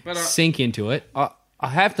sink into it. I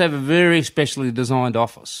have to have a very specially designed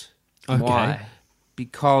office. Okay. Why?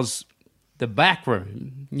 Because the back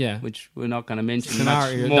room, Yeah. which we're not going to mention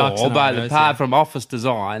Scenario- much dark more, but scenarios, apart yeah. from office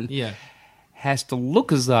design, Yeah. has to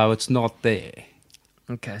look as though it's not there.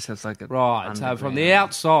 Okay, so it's like a Right. So from the underground.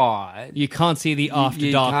 outside, You can't see the after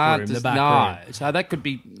you dark can't room, the just- back no. room. So that could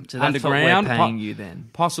be So that's underground, what we're paying you then.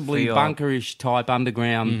 possibly for your- bunkerish type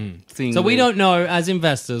underground thing. So we where don't know, as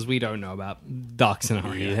investors, we don't know about dark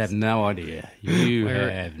scenarios. You have no idea. You We're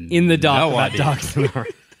have in the dark no about idea. dark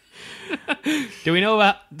scenarios. Do we know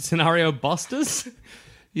about scenario busters?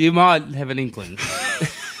 You might have an inkling.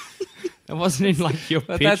 It wasn't in like your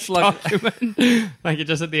pitch that's like- document. Like it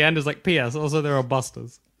just at the end is like, P.S. Also, there are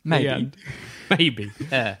busters. Maybe. The end. Maybe.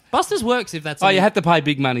 Yeah. Busters works if that's. Oh, you have to pay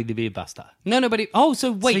big money to be a buster no, but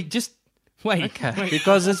so wait, just wait. Okay. Wait.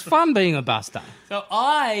 because it's fun being a buster. So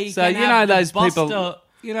I So can you have know the those people- buster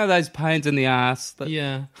you know those pains in the ass. That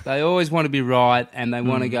Yeah. They always want to be right, and they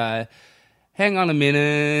want to go. Hang on a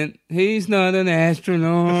minute. He's not an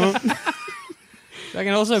astronaut. I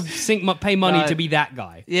can also pay money No. to be that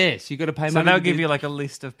guy. Yes, you got to pay So money. they'll to give do- you like a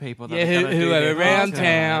list of people that who gonna do are their around part.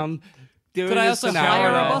 town. Could I also hire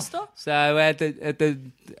a buster? So at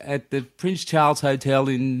the Prince Charles Hotel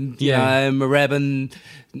in Yeah. Moorabbin,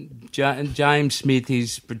 James Smith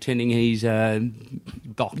is pretending he's a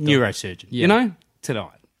neurosurgeon. Yeah. You know,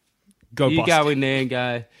 tonight Go you bust. go in there and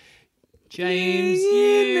go, James,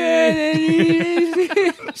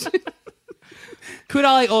 Could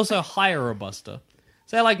I also hire a buster?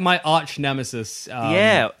 Say like my arch nemesis.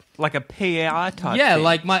 Yeah, like a PI type. Yeah, thing.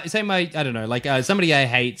 like I don't know, like somebody I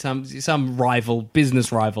hate, some rival,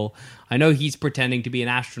 business rival. I know he's pretending to be an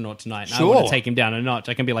astronaut tonight, and I want Sure. to take him down a notch.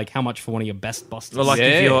 I can be like, how much for one of your best busters? Well, like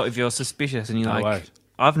Yeah. if you're suspicious and you're No like, worries.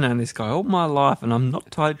 I've known this guy all my life and I'm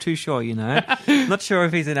not too sure, you know. Not sure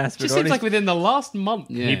if he's an it astronaut. just seems like within the last month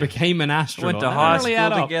he Yeah. became an we astronaut. went to That high doesn't really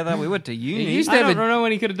add school up. together. We went to uni. He used to I have don't a know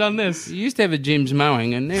when he could have done this. he used to have a Jim's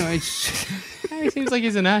mowing, and now he's He seems like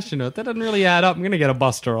he's an astronaut. That doesn't really add up. I'm going to get a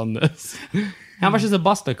buster on this. How much does a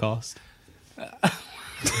buster cost? How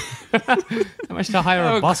much to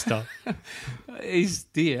hire a buster? he's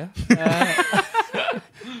dear.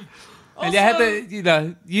 And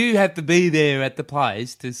you have to be there at the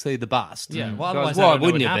place to see the bust. Yeah, well, Because otherwise I why don't know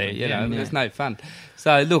wouldn't what you happened. be? Yeah. There's no fun.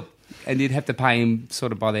 So look, and you'd have to pay him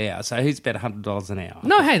sort of by the hour. So he's about $100 an hour.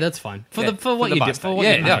 No, hey, that's fine. For what you did. buster. For what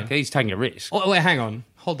yeah, you look, he's taking a risk. Oh, wait, hang on.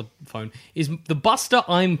 Hold the phone. Is the buster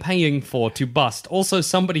I'm paying for to bust also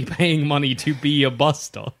somebody paying money to be a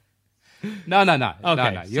buster? No. Okay,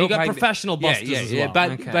 No. so you got paying- professional busters yeah, as yeah. well.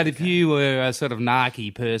 But Okay, but if you were a sort of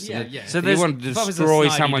narky person, Yeah. So if you there's- wanted to if I was a destroy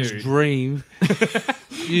snidey someone's dude. dream,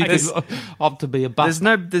 you could opt to be a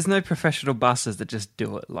buster. There's no professional busters that just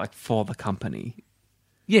do it like for the company.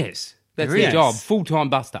 Yes, that's There their is. job. Full-time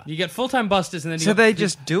buster. You get full-time busters and then you So got- they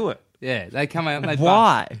just do it. Yeah, they come out and they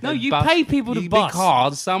Why? bust. No, They you bust. pay people to bust.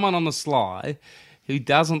 Because someone on the sly who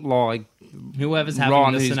doesn't like whoever's having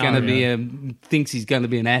Ron, the who's scenario. going to be thinks he's going to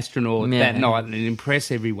be an astronaut Yeah. that night and impress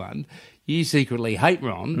everyone. You secretly hate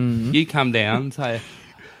Ron. Mm-hmm. You come down and say,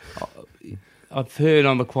 I've heard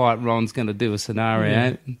on the quiet Ron's going to do a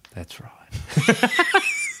scenario. That's right.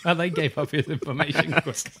 Oh, they gave up his information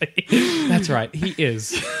quickly. That's right. He is.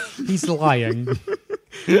 He's lying.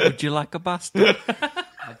 Would you like a buster?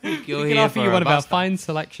 You're We here can offer for you a one of our buster. fine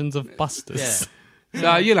selections of busters. Yeah.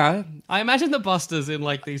 So, you know, I imagine the busters in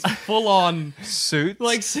like these full-on Suits?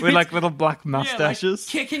 Like suits. With like little black yeah, like, mustaches?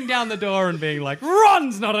 kicking down the door and being like,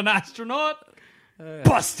 "Ron's not an astronaut."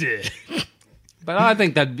 Busted. but I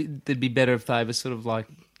think they'd be better if they were sort of like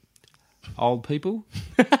old people.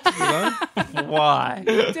 You know? Why?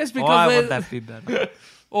 Just because Why they're- would that be better?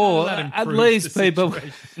 Or That at improves least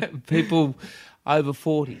the people over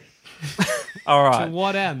 40. All To right.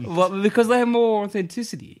 what end? Well, because they have more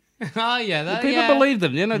authenticity. Oh yeah, that, People yeah. believe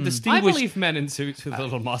them, you know, I distinguished. believe men in suits with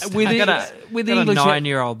little mustaches. with I got with a English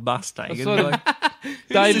 9-year-old buster. You sort can of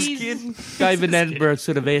be David Attenborough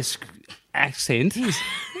sort of esque accent.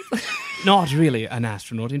 not really an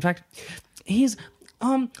astronaut. In fact, he's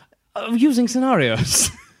using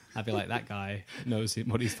scenarios. I'd be like, that guy knows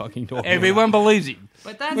what he's fucking talking about. Everyone believes him.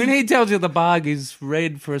 But that's When he tells you the bug is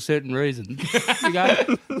red for a certain reason, you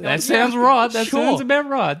go, that sounds right. That Sure. sounds about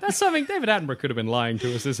right. That's something David Attenborough could have been lying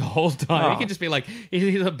to us this whole time. He could just be like,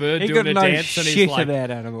 he's a bird He doing could a know dance, and he's shit like,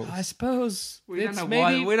 about animals. I suppose We don't, it's know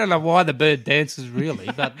maybe we don't know why the bird dances really,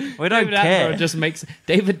 but We don't David care. Attenborough just makes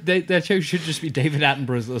that show should just be David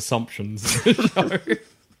Attenborough's assumptions.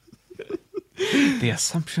 The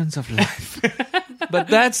assumptions of life. but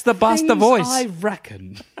that's the Buster Things voice. I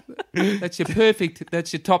reckon. That's your perfect.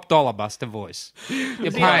 That's your top dollar Buster voice. You're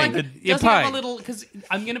Does he have, paying. like, You're does he have a paying little? Because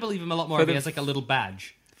I'm going to believe him a lot more For if he the- has like a little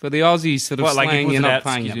badge. for the Aussies sort of What, like slang. he You're pulls it not out,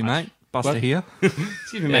 paying excuse that me, much. mate? Buster What? here.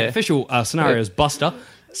 Excuse me, mate. Yeah. Official scenarios, Buster.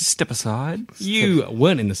 Step aside. You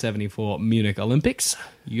weren't in the '74 Munich Olympics.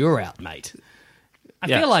 You're out, mate. I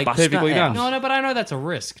Yeah, feel like perfectly done. No, but I know that's a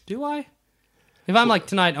risk. Do I? If I'm like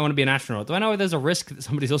tonight, I want to be an astronaut. Do I know there's a risk that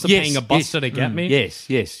somebody's also Yes, paying a buster to get me? Yes.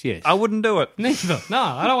 I wouldn't do it. Neither. No,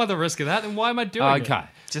 I don't want the risk of that. Then why am I doing it? Okay.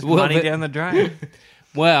 Just Well, money but- down the drain.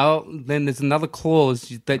 Well, then there's another clause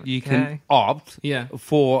that you can Okay. opt Yeah.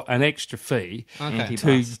 for an extra fee Okay.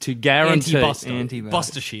 to guarantee. Anti-buster. Anti-buster.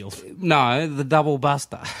 Buster shield. No, the double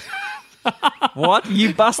buster. What?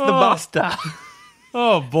 You bust the buster.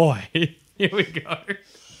 Oh, boy. Here we go.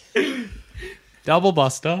 Double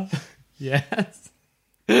buster. Yes.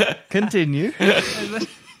 Continue.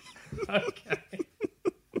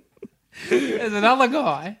 There's another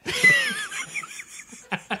guy.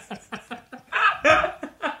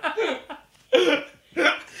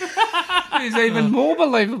 He's even more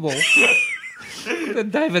believable than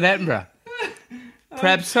David Attenborough.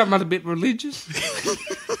 Perhaps someone a bit religious.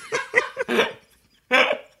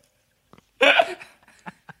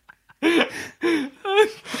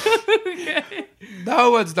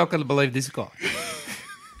 No one's not going to believe this guy.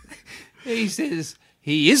 He says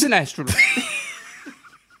he is an astronaut.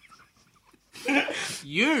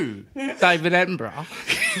 You, David Attenborough.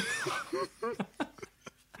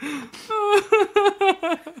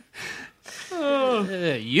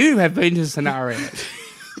 You have been to scenarios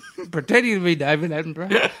pretending to be David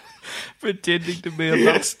Attenborough. Pretending to be a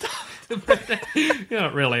buster. You're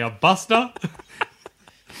not really a buster.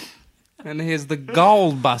 And here's the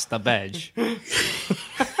Gold Buster badge.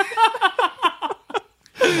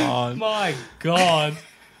 My God.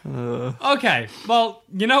 Okay, well,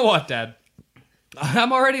 you know what, Dad?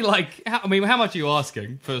 I'm already like, how much are you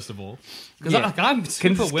asking, first of all? Because I'm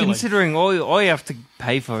super willing. Considering all you have to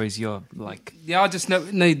pay for is your, like... Yeah, I just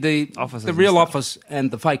need the Offices the and real stuff. office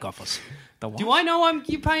and the fake office. Do I know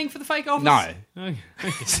you paying for the fake office? No. Okay.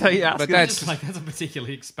 So yeah, But That's a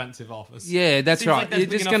particularly expensive office. Yeah, that's Seems right. like that's You're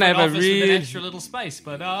big just enough going to for an have a office with an really, extra little space,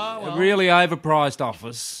 but well. really overpriced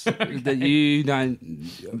office that you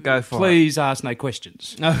don't... go for Please ask no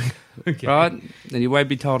questions. Okay. Right? And you won't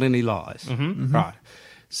be told any lies. Mm-hmm. Right.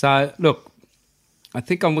 So, look, I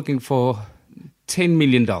think I'm looking for $10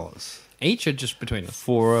 million Each or just between us?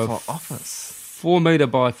 for a For office. 4 metre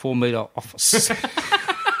by 4 metre office.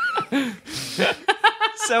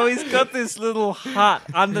 So he's got this little hut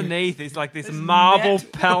underneath. It's like this marble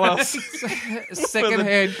palace.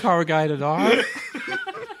 Second-hand corrugated iron.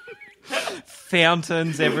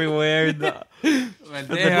 Fountains everywhere. In the,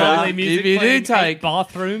 Lovely music if you do playing, take 8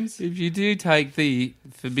 bathrooms. If you do take the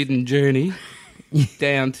forbidden journey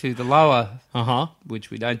down to the lower, which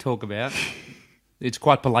we don't talk about, it's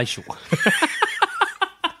quite palatial.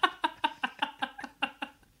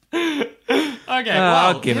 Okay, well,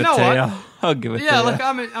 I'll give you it know to what? you. I'll give it to you. Yeah, look,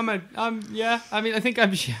 I mean, I think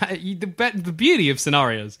the beauty of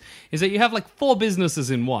scenarios is that you have like 4 businesses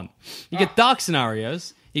in one. You get dark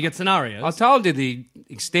scenarios, you get scenarios. I told you the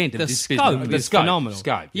extent of The this scope business. is phenomenal.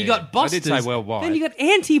 Scope, You yeah. got busters. I did say worldwide. Then you got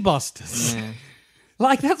anti-busters.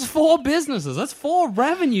 Like, that's 4 businesses. That's 4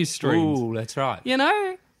 revenue streams. Ooh, that's right. You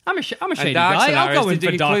know? I'm a shady dark guy. I'll go scenarios, in did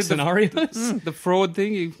for you dark include scenarios. The fraud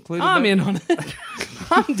thing you included. I'm that? in on it.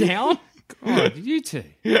 I'm down. God, you two.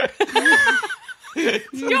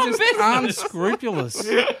 It's your business. Unscrupulous.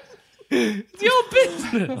 It's your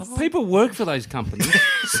business. People work for those companies.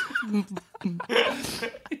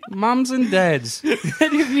 Mums and dads.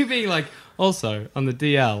 And you being like, also, on the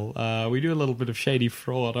DL, we do a little bit of shady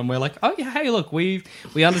fraud. And we're like, oh, yeah, hey, look, we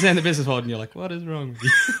understand the business world. And you're like, what is wrong with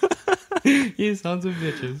you? You sons of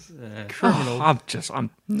bitches. Criminal.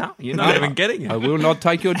 No, you're not even getting it. I will not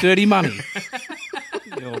take your dirty money.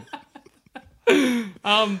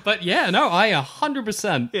 But yeah, no, I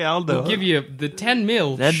 100% Yeah, I'll do will it. give you the 10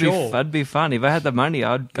 mil. That'd be fun. If I had the money,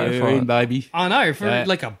 I'd go for it. baby. I know, for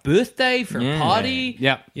like a birthday, for a party.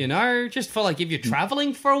 Yeah. You know, just for like if you're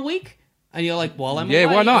traveling for a week and you're like, well, I'm Yeah,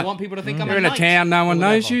 away, why not? I want people to think I'm You're in a knight town no or one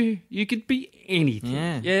knows whatever. you. You could be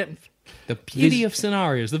anything. Yeah. The beauty of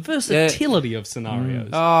scenarios, the versatility of scenarios.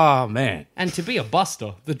 Oh, man. And to be a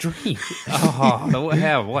buster, the dream.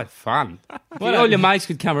 Oh, what fun. All your mates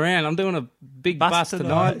could come around. I'm doing a big bust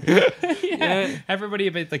tonight. Yeah. Everybody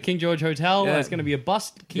at the King George Hotel, Yeah. there's going to be a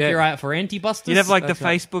bust. Keep Yeah. your eye out for anti-busters. You'd have like That's the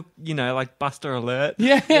right. Facebook, like Buster Alert.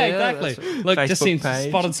 Yeah, that's exactly. Look, just Facebook seen page.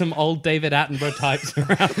 spotted some old David Attenborough types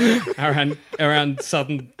around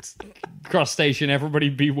Southern Cross Station. Everybody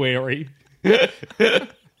be wary.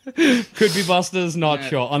 Could be busters, not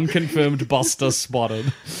sure. Unconfirmed buster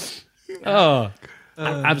spotted. Oh,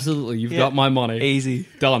 absolutely. You've got my money. Easy.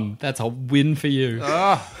 Done. That's a win for you. And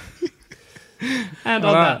on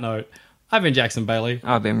All right. that note, I've been Jackson Bailey.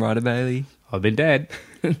 I've been Ryder Bailey. I've been Dad.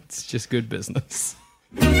 It's just good business.